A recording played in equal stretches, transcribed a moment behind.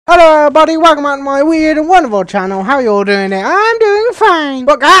everybody, welcome back to my weird and wonderful channel. How you all doing it? I'm doing fine.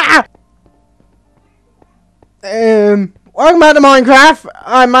 But welcome back to Minecraft.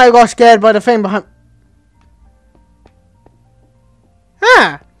 I might have got scared by the thing behind.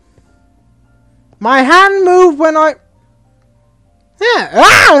 My hand moved when I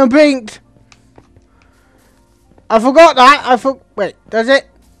I blinked. I forgot that. Wait, does it?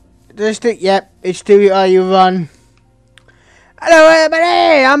 Does it? Yep, it's still you run. Hello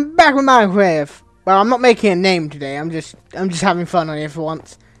everybody, I'm back with Minecraft. Well, I'm not making a name today. I'm just having fun on here for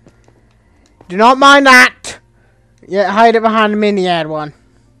once. Do not mind that. Yeah, hide it behind the mini ad one.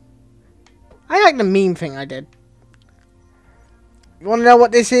 I like the meme thing I did. You want to know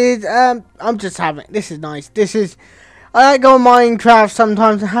what this is? I'm just having. This is nice. I like going Minecraft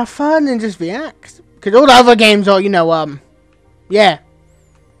sometimes to have fun and just react. Because all the other games are, yeah,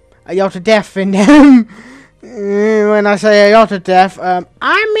 a yacht of death in them. When I say a yacht of death,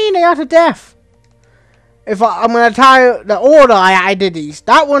 I mean a yacht of death. I'm going to tell you the order I did these.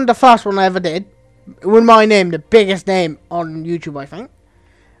 That one, the first one I ever did. With my name, the biggest name on YouTube, I think.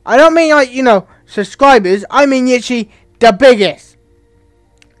 I don't mean like, subscribers. I mean literally the biggest.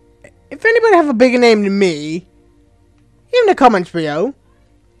 If anybody have a bigger name than me, in the comments below,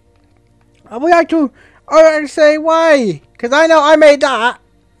 I would like to say why. Because I know I made that.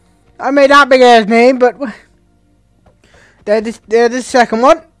 I made that big ass name, but there's the second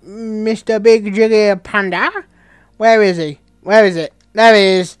one, Mr. Big Jiggy Panda. Where is he? Where is it? There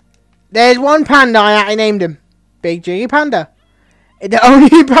he is. There's one panda I named him, Big Jiggy Panda. The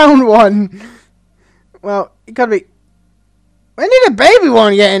only brown one. Well, it could be. When did the baby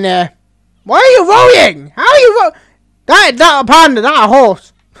one get in there? Why are you rowing? How are you rowing? That is not a panda. That's a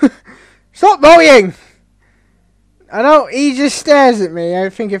horse. Stop rowing. I don't. He just stares at me. I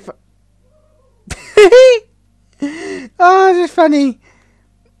think if. Oh, it's just funny.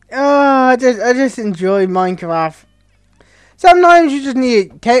 Oh, I just enjoy Minecraft. Sometimes you just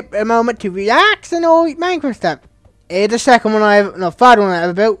need to take a moment to relax and all Minecraft stuff. Here's the second one third one I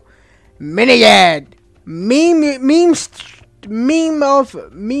ever built. Mini ad. Meme.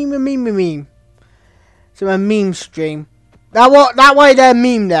 So a meme stream. That way there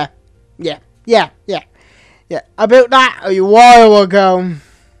meme there. Yeah. I built that a while ago.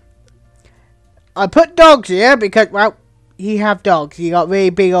 I put dogs here because, well, he have dogs. He got really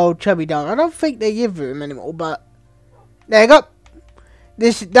big old chubby dogs. I don't think they give him anymore, but there you go.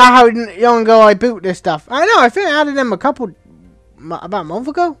 That's how long ago I built this stuff. I know, I think I added them about a month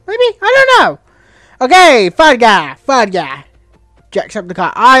ago, maybe? I don't know. Okay, third guy. Jacks up the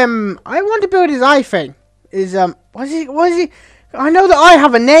car. I want to build his eye thing. What is he? I know that I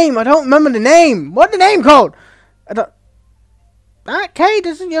have a name. I don't remember the name. What's the name called? That K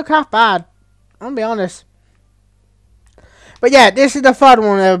doesn't look half bad. I'll be honest. But yeah, this is the third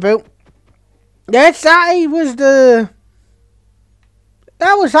one I ever built. That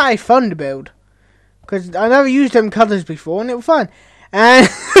was actually fun to build. Because I never used them colours before and it was fun. And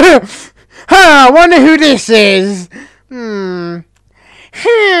I wonder who this is. I'm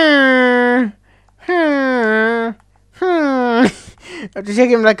just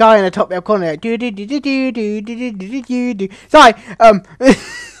taking the guy in the top left corner. Sorry,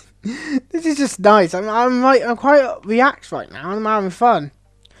 this is just nice. I'm quite relaxed right now. I'm having fun.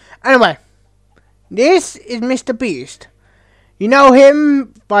 Anyway, this is Mr. Beast. You know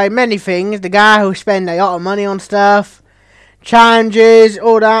him by many things. The guy who spends a lot of money on stuff, challenges,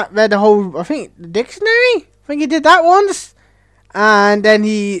 all that. Read the whole, I think, the dictionary. I think he did that once. And then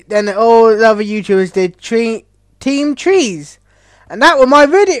all the other YouTubers did Team Trees, and that was my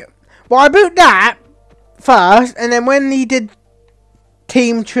video. Well, I built that first, and then when he did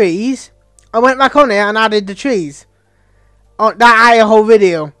Team Trees, I went back on it and added the trees. Oh, that had a whole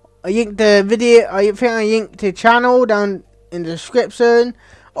video. I linked the video. I think I linked the channel down in the description.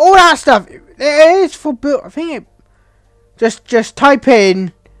 All that stuff. It is for build. I think it. Just type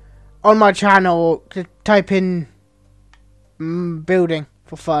in on my channel. Just type in building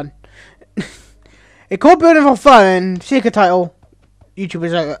for fun. It's called Building for Fun. Secret title.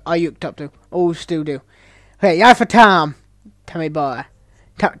 YouTubers I looked up to. All still do. Hey, yeah, for Tom. Tommy boy.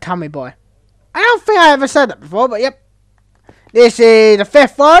 Tommy boy. I don't think I ever said that before, but yep. This is the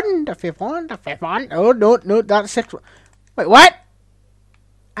fifth one. The fifth one. Oh, no, that's the sixth one. Wait, what?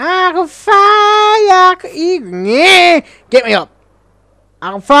 I can fly like an eagle. Yeah. Get me up.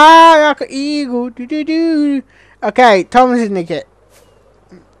 I can fly like an eagle. Okay, Thomas is Nicket.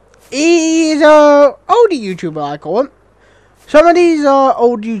 He's a older YouTuber, I call him. Some of these are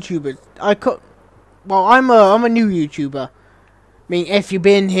old YouTubers. Well, I'm a new YouTuber. I mean, if you've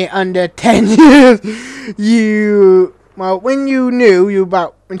been here under 10 years, you Well, when you new,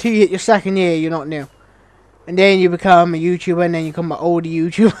 until you hit your second year, you're not new. And then you become a YouTuber, and then you become an older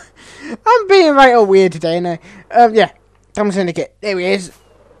YouTuber. I'm being right all weird today, and yeah, Tom Syndicate. There he is.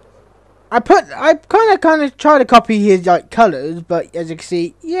 I kind of try to copy his like colors, but as you can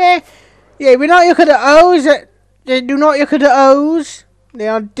see, yeah, we not look at the O's. They do not look at the O's. They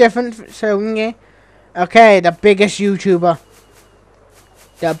are different. So yeah. Okay, the biggest YouTuber.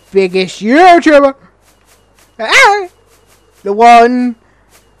 The biggest YouTuber. The one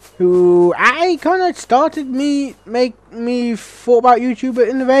who I kind of started make me thought about YouTube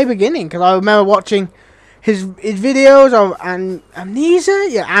in the very beginning, because I remember watching his videos of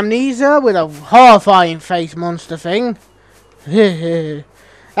Amnesia, Amnesia with a horrifying face monster thing.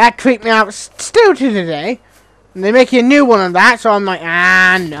 That creeped me out still to today. And they make a new one of that, so I'm like,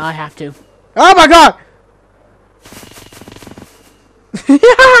 no, I have to. Oh my god!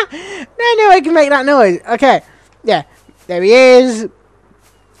 I knew I can make that noise. Okay, yeah, there he is.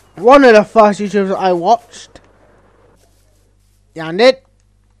 One of the first YouTubers I watched. And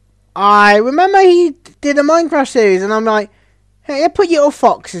I remember he did a Minecraft series, and I'm like, hey, put your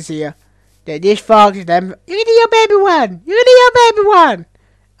foxes here. They're this fox, them. You can do your baby one. You can do your baby one.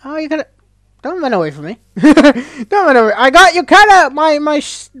 Oh, you gotta. Don't run away from me. Don't run away. I got your cat out. My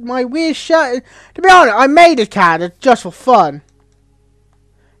weird shirt. To be honest, I made a cat just for fun.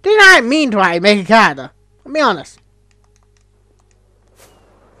 Didn't I mean to make a cat? I'll be honest.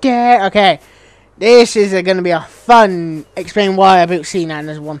 Yeah, okay. This is going to be a fun explain why I built Sea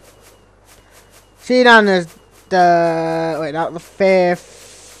Nanners one. Sea Nanners, wait, not the fifth.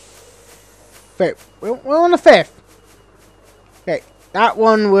 Wait, we're on the fifth. Okay, that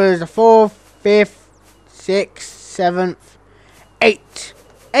one was the fourth, fifth, sixth, seventh, eighth.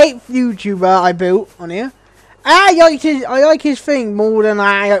 Eighth YouTuber I built on here. I like his thing more than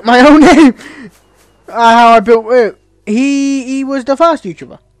I like my own name. How I built it. He was the first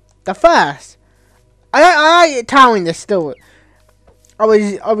YouTuber. The first. I like telling this still. I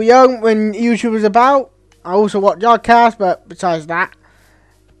was young when YouTube was about. I also watched Yardcast, but besides that,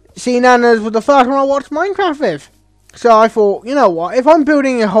 Sea Nanners was the first one I watched Minecraft with. So I thought, you know what? If I'm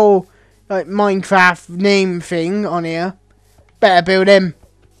building a whole like Minecraft name thing on here, better build him.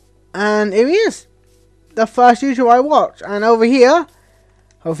 And here he is, the first YouTuber I watched. And over here,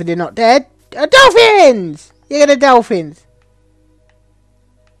 hopefully they're not dead. Dolphins! You get the dolphins.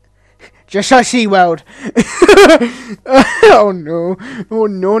 Just like SeaWorld. Oh no. Oh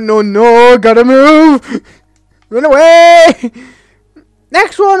no, no, no. Gotta move. Run away.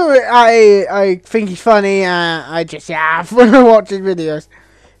 Next one, I think he's funny. I just have when I watch his videos.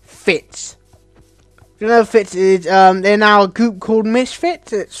 Fitz. You know Fitz is, they're now a group called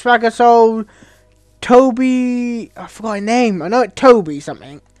Misfits. It's Swagger Soul, Toby, I forgot his name. I know it's Toby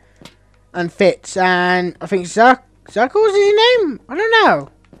something. And Fitz, and I think Zuck is his name? I don't know.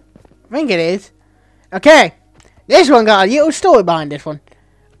 I think it is. Okay, this one got a little story behind this one.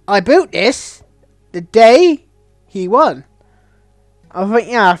 I built this the day he won. I think,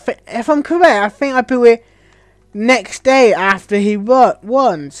 yeah, if I'm correct, I think I built it next day after he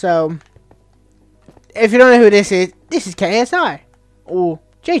won. So, if you don't know who this is KSI or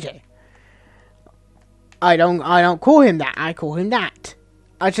JJ. I don't call him that. I call him that.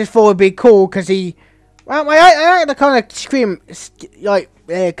 I just thought it'd be cool because he. Well, I like the kind of scream like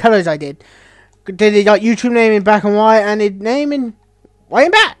colours I did. Did it like YouTube name in black and white and his name in white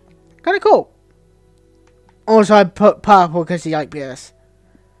and black. Kind of cool. Also, I put purple because he liked BS.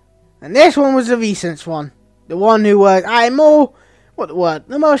 And this one was the recent one. The one who was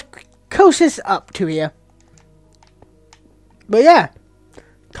the most closest up to here. But yeah,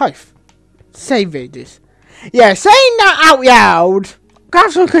 Kife, save Raiders. Yeah, saying that out loud,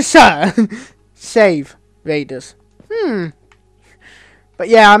 got some concern. Save Raiders. But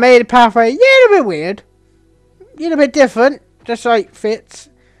yeah, I made a pathway a little bit weird, a little bit different, just like Fitz.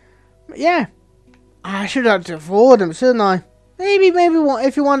 But yeah, I should have to afford them, shouldn't I? Maybe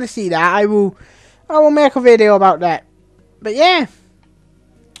if you want to see that, I will make a video about that. But yeah,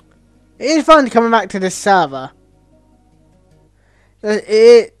 it is fun coming back to this server.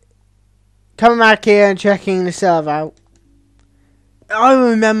 Coming back here and checking the server out. I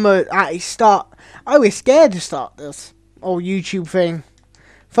remember at the start, I was scared to start this old YouTube thing.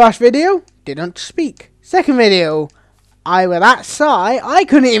 First video, didn't speak. Second video, I was that shy, I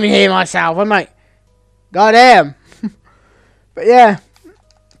couldn't even hear myself. I'm like, goddamn. But yeah,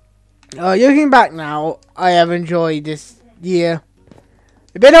 looking back now, I have enjoyed this year.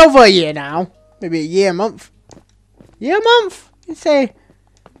 It's been over a year now. Maybe a year, month. Year, month? You'd say,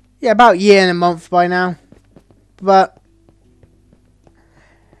 yeah, about a year and a month by now. But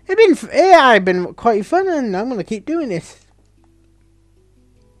It's been quite fun, and I'm gonna keep doing this.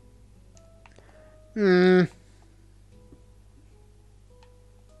 You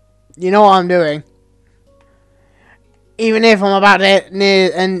know what I'm doing. Even if I'm about to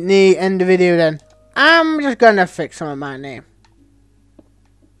end the video, then I'm just gonna fix some of my name.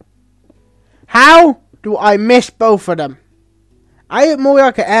 How do I miss both of them? I look more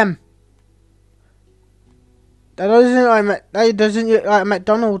like an M. That doesn't look like a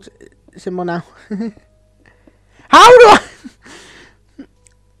McDonald's symbol now. How do I?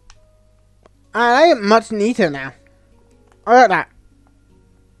 I am much neater now. I like that.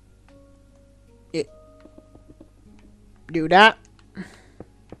 Yeah. Do that.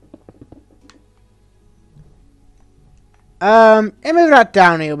 And move that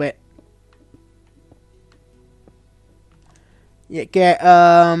down a little bit. Yeah, get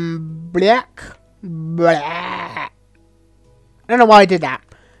black. I don't know why I did that.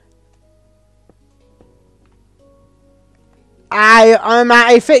 I'm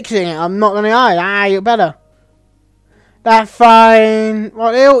actually fixing it. I'm not gonna lie. You're better. That's fine.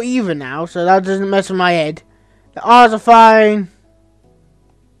 Well, they're all even now, so that doesn't mess with my head. The R's are fine.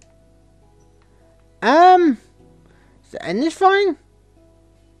 Is the N is fine?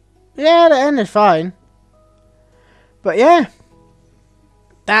 Yeah, the N is fine. But yeah,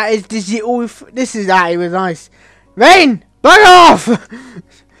 this is actually was nice. Rain, bug off!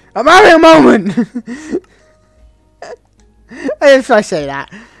 I'm having a moment. If I say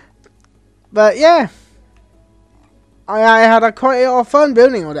that, but yeah, I had quite a lot of fun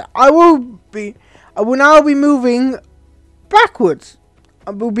building on it. I will now be moving backwards.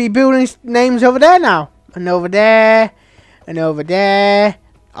 I will be building names over there now, and over there, and over there.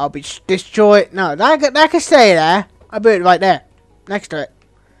 I'll be destroy. No, that can stay there. I built it right there, next to it.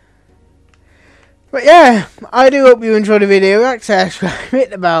 But yeah, I do hope you enjoyed the video. Like, subscribe,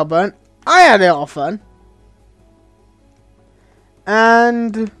 hit the bell button. I had a lot of fun.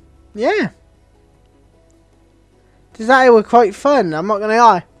 And yeah, that was quite fun. I'm not gonna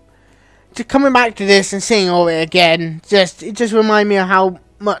lie. Just coming back to this and seeing all of it again, it just reminded me of how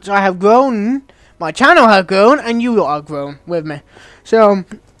much I have grown. My channel has grown, and you lot have grown with me. So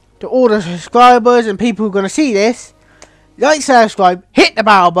to all the subscribers and people who are gonna see this, like, subscribe, hit the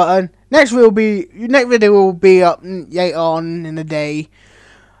bell button. Next video will be up later on in the day.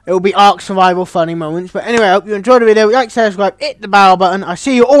 It will be Ark Survival funny moments. But anyway, I hope you enjoyed the video. Like, subscribe, hit the bell button. I'll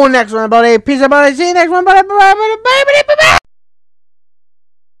see you all next one, buddy. Peace out, buddy. See you next one, buddy. Bye, bye, bye, bye, bye, bye.